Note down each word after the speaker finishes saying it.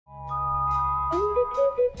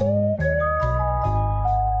Hi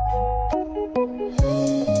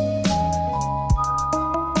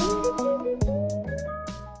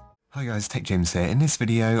guys, Tech James here. In this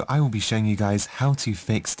video I will be showing you guys how to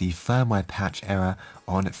fix the firmware patch error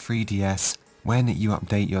on 3DS when you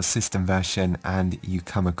update your system version and you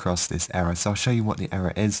come across this error. So I'll show you what the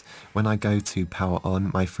error is. When I go to power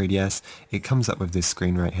on my 3DS, it comes up with this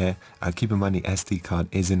screen right here. Keep in mind the SD card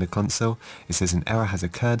is in the console. It says an error has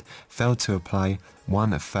occurred, failed to apply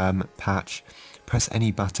one firm patch. Press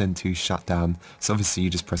any button to shut down. So obviously you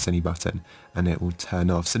just press any button and it will turn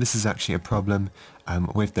off. So this is actually a problem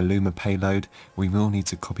with the Luma payload. We will need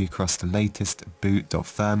to copy across the latest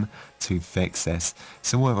boot.firm to fix this.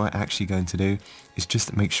 So what we're actually going to do is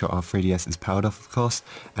just make sure our 3DS is powered off, of course,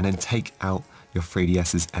 and then take out your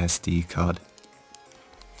 3DS's SD card.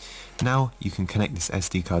 Now you can connect this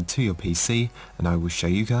SD card to your PC and I will show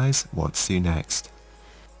you guys what to do next.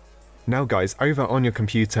 Now guys, over on your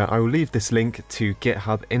computer I will leave this link to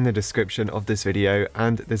GitHub in the description of this video,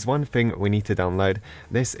 and there's one thing we need to download.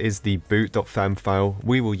 This is the boot.firm file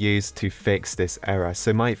we will use to fix this error.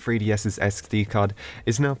 So my 3DS's SD card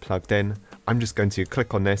is now plugged in. I'm just going to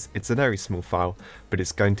click on this. It's a very small file, but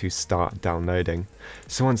it's going to start downloading.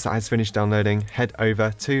 So once that has finished downloading, head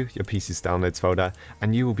over to your PC's downloads folder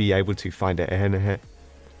and you will be able to find it in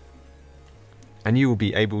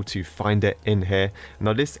here.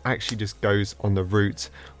 Now this actually just goes on the root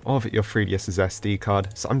of your 3DS's SD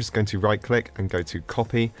card. So I'm just going to right click and go to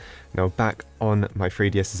copy. Now back on my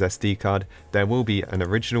 3DS's SD card, there will be an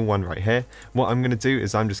original one right here. What I'm going to do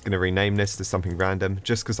is I'm just going to rename this to something random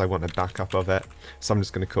just because I want a backup of it. So I'm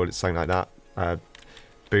just going to call it something like that.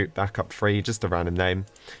 Boot backup free, just a random name.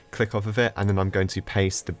 Click off of it and then I'm going to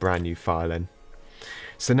paste the brand new file in.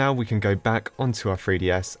 So now we can go back onto our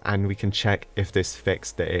 3DS and we can check if this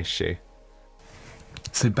fixed the issue.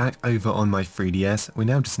 So back over on my 3DS, we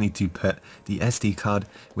now just need to put the SD card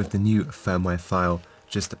with the new firmware file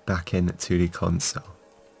just back into the console.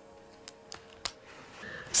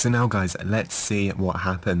 So now guys, let's see what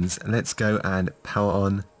happens. Let's go and power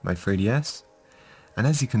on my 3DS. And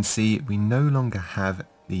as you can see, we no longer have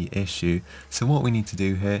the issue. So what we need to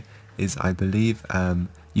do here is, I believe,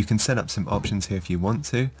 you can set up some options here if you want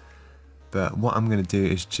to, but what I'm going to do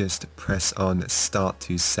is just press on start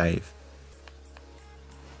to save.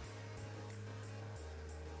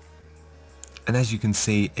 And as you can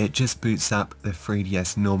see, it just boots up the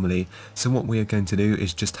 3DS normally. So what we are going to do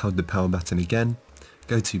is just hold the power button again,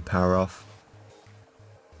 go to power off.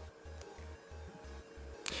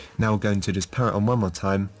 Now we're going to just power it on one more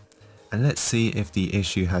time, and let's see if the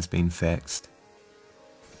issue has been fixed.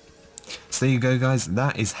 So there you go guys,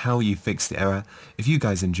 that is how you fix the error. If you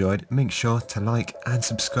guys enjoyed, make sure to like and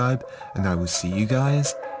subscribe, and I will see you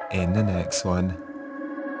guys in the next one.